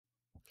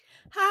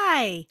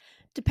Hi.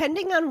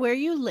 Depending on where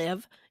you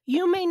live,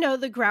 you may know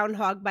the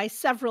groundhog by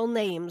several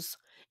names,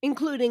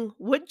 including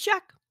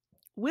woodchuck,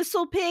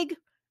 whistle pig,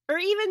 or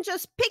even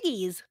just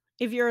piggies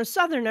if you're a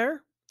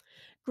southerner.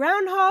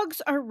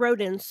 Groundhogs are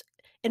rodents,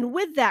 and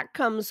with that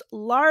comes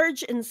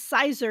large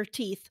incisor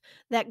teeth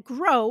that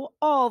grow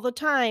all the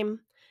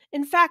time.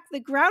 In fact, the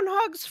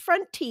groundhog's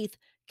front teeth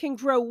can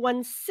grow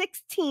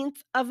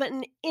 1/16th of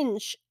an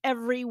inch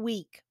every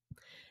week.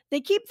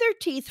 They keep their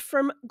teeth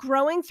from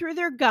growing through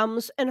their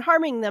gums and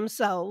harming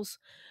themselves.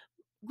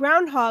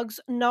 Groundhogs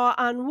gnaw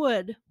on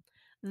wood,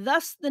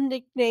 thus the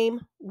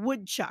nickname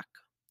woodchuck.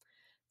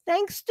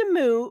 Thanks to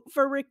Moo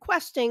for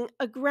requesting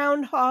a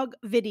groundhog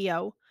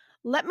video.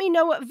 Let me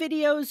know what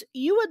videos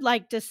you would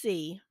like to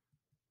see.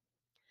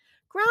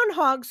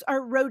 Groundhogs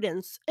are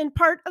rodents and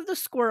part of the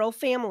squirrel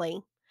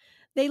family.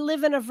 They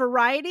live in a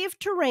variety of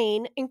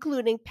terrain,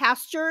 including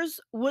pastures,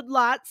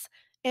 woodlots,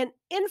 and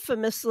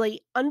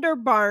infamously under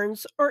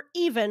barns or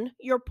even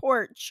your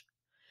porch.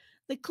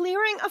 The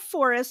clearing of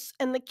forests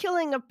and the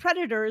killing of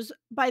predators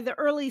by the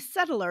early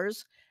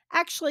settlers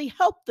actually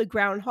helped the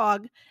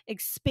groundhog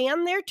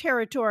expand their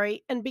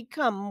territory and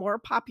become more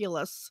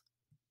populous.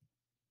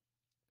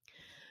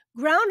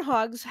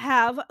 Groundhogs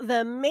have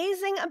the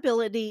amazing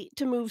ability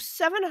to move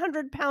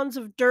 700 pounds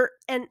of dirt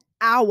an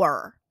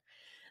hour.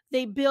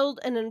 They build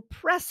an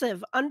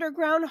impressive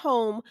underground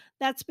home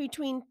that's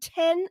between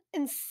 10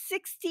 and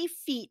 60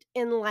 feet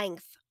in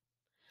length.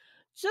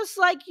 Just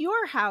like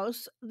your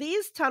house,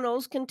 these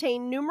tunnels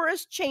contain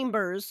numerous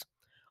chambers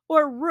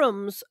or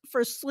rooms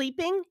for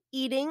sleeping,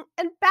 eating,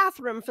 and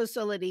bathroom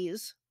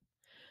facilities.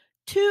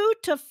 2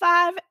 to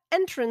 5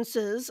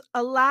 entrances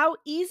allow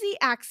easy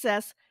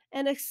access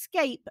and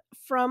escape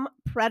from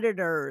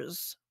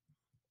predators.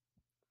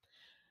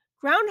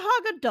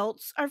 Groundhog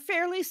adults are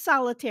fairly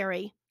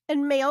solitary,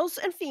 and males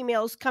and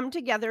females come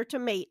together to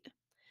mate.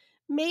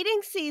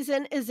 Mating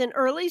season is in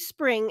early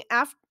spring.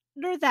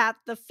 After that,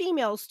 the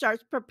female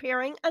starts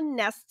preparing a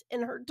nest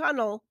in her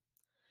tunnel.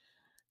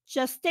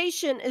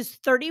 Gestation is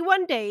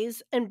 31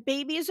 days, and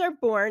babies are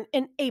born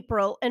in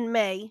April and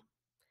May.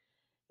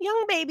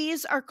 Young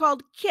babies are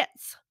called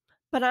kits,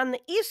 but on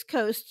the East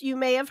Coast, you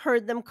may have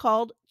heard them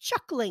called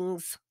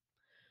chucklings.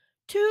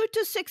 2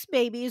 to 6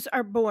 babies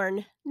are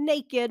born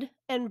naked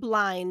and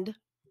blind.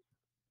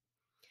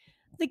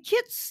 The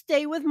kits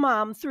stay with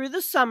mom through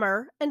the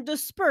summer and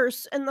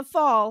disperse in the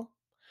fall.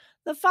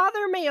 The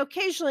father may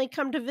occasionally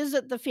come to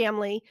visit the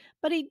family,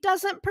 but he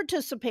doesn't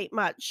participate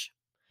much.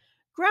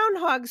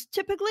 Groundhogs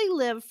typically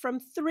live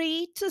from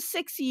 3 to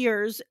 6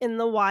 years in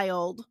the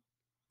wild.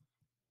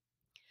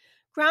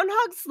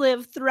 Groundhogs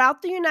live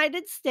throughout the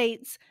United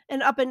States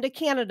and up into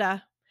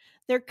Canada.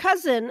 Their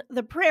cousin,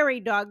 the prairie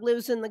dog,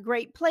 lives in the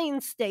Great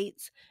Plains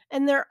states,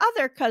 and their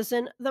other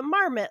cousin, the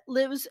marmot,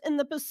 lives in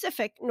the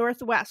Pacific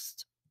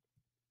Northwest.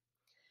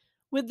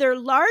 With their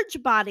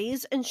large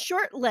bodies and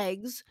short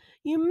legs,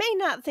 you may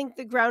not think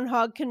the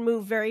groundhog can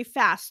move very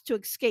fast to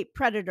escape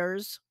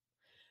predators.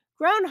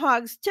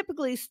 Groundhogs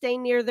typically stay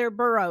near their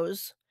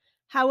burrows.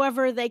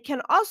 However, they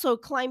can also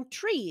climb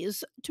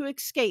trees to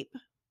escape.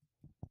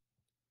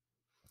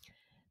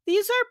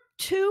 These are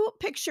 2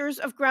 pictures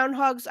of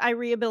groundhogs I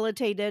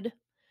rehabilitated.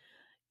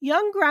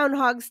 Young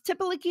groundhogs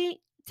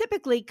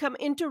typically come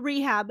into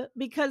rehab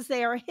because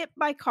they are hit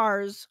by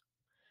cars.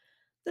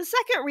 The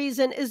second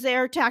reason is they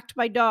are attacked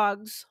by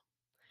dogs.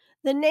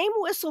 The name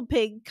whistle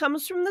pig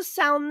comes from the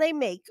sound they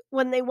make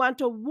when they want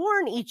to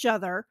warn each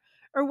other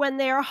or when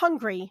they are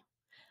hungry.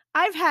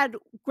 I've had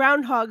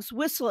groundhogs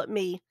whistle at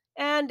me,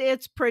 and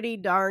it's pretty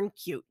darn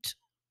cute.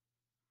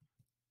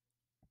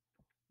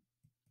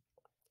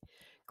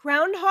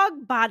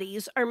 Groundhog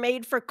bodies are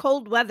made for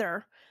cold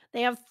weather.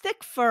 They have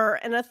thick fur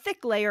and a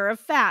thick layer of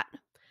fat.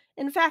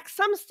 In fact,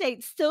 some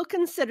states still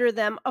consider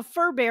them a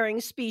fur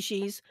bearing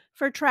species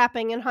for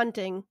trapping and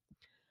hunting.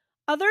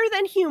 Other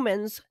than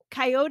humans,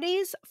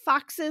 coyotes,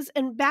 foxes,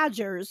 and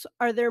badgers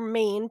are their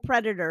main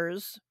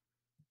predators.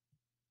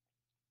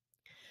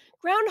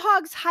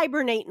 Groundhogs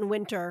hibernate in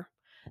winter.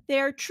 They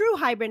are true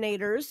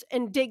hibernators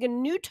and dig a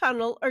new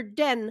tunnel or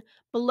den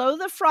below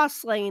the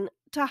frost lane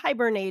to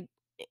hibernate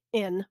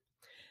in.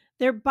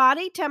 Their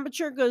body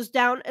temperature goes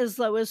down as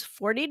low as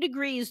 40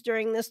 degrees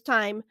during this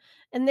time,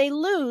 and they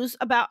lose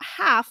about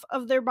half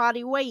of their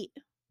body weight.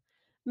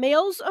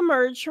 Males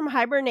emerge from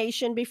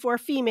hibernation before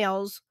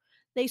females.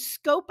 They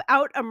scope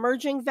out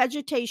emerging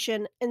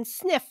vegetation and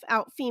sniff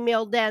out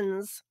female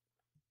dens.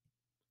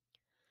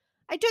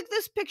 I took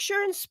this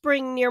picture in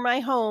spring near my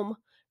home.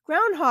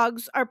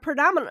 Groundhogs are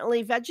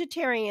predominantly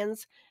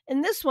vegetarians,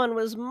 and this one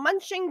was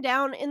munching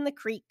down in the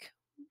creek.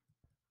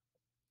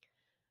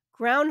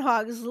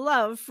 Groundhogs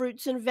love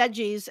fruits and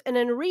veggies, and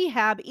in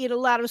rehab eat a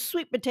lot of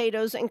sweet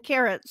potatoes and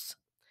carrots.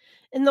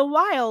 In the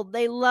wild,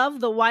 they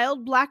love the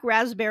wild black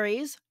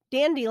raspberries,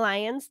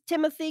 dandelions,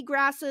 timothy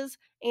grasses,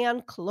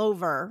 and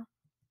clover.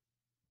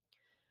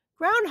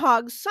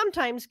 Groundhogs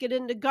sometimes get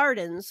into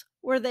gardens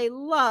where they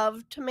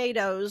love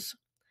tomatoes.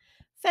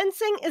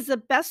 Fencing is the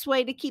best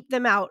way to keep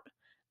them out.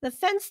 The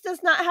fence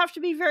does not have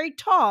to be very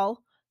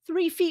tall,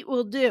 3 feet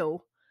will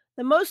do.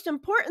 The most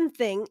important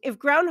thing if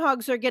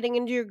groundhogs are getting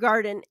into your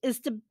garden is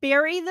to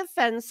bury the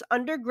fence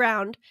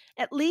underground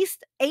at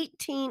least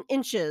 18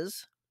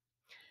 inches.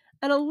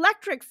 An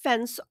electric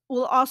fence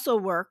will also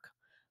work.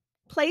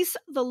 Place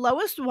the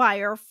lowest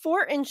wire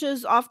 4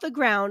 inches off the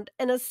ground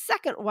and a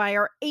second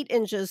wire 8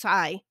 inches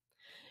high.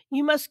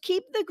 You must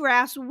keep the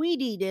grass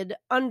weed eated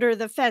under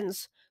the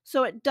fence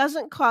so it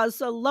doesn't cause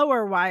the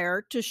lower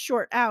wire to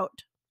short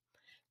out.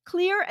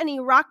 Clear any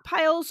rock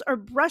piles or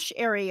brush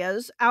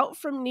areas out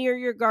from near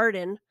your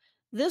garden.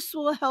 This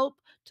will help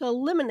to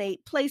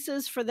eliminate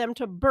places for them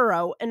to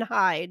burrow and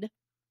hide.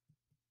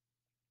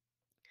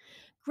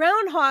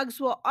 Groundhogs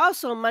will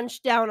also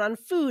munch down on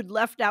food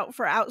left out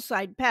for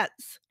outside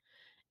pets.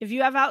 If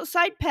you have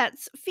outside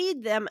pets,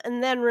 feed them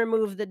and then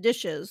remove the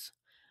dishes.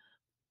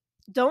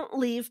 Don't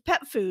leave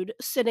pet food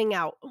sitting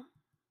out.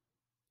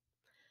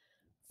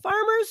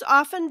 Farmers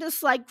often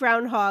dislike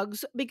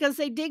groundhogs because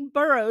they dig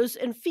burrows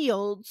in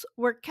fields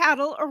where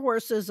cattle or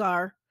horses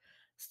are.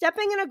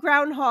 Stepping in a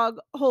groundhog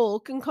hole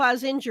can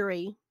cause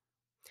injury.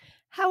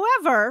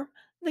 However,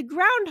 the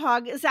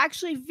groundhog is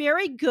actually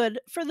very good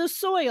for the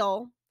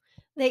soil.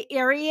 They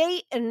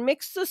aerate and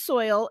mix the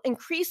soil,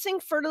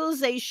 increasing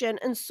fertilization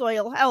and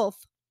soil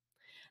health.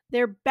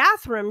 Their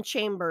bathroom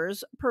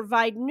chambers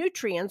provide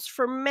nutrients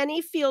for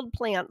many field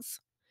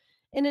plants.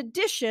 In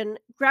addition,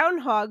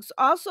 groundhogs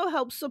also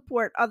help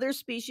support other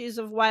species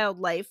of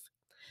wildlife.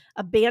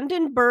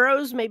 Abandoned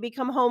burrows may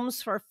become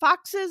homes for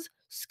foxes,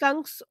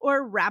 skunks,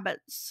 or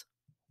rabbits.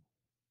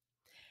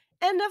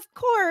 And of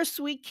course,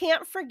 we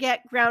can't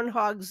forget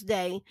Groundhog's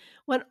Day,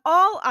 when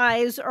all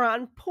eyes are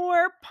on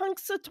poor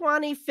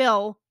Punxsutawney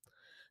Phil.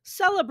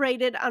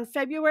 Celebrated on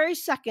February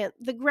 2nd,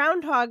 the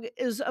groundhog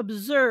is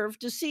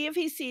observed to see if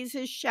he sees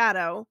his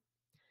shadow.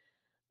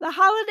 The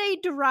holiday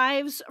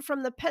derives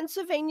from the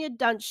Pennsylvania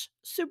Dutch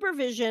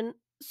superstition,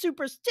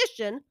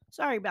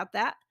 sorry about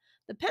that,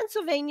 the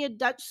Pennsylvania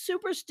Dutch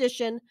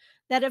superstition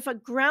that if a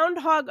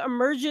groundhog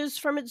emerges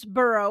from its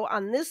burrow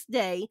on this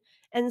day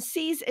and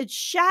sees its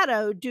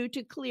shadow due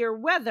to clear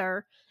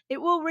weather,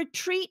 it will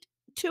retreat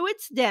to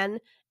its den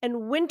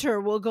and winter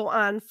will go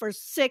on for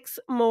 6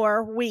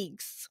 more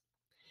weeks.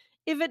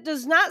 If it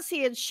does not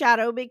see its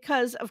shadow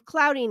because of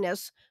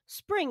cloudiness,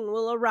 spring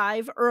will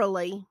arrive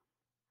early.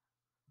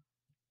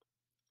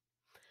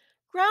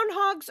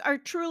 Groundhogs are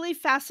truly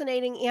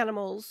fascinating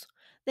animals.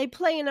 They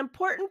play an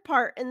important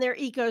part in their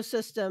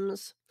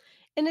ecosystems.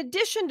 In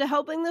addition to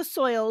helping the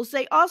soils,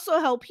 they also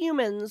help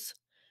humans.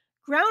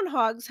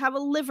 Groundhogs have a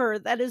liver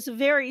that is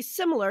very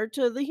similar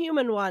to the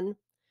human one.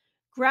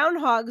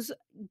 Groundhogs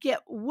get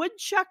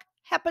woodchuck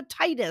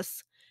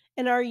hepatitis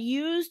and are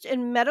used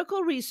in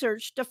medical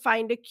research to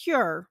find a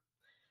cure.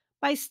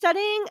 By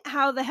studying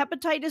how the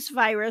hepatitis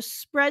virus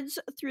spreads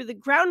through the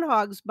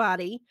groundhog's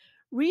body,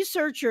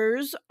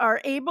 researchers are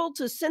able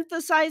to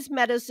synthesize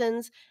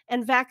medicines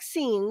and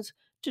vaccines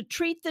to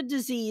treat the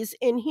disease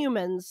in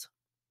humans.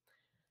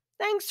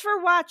 Thanks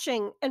for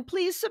watching, and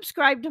please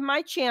subscribe to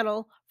my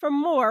channel for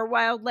more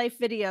wildlife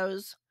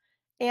videos.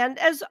 And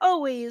as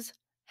always,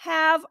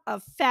 have a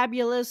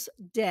fabulous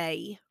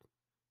day.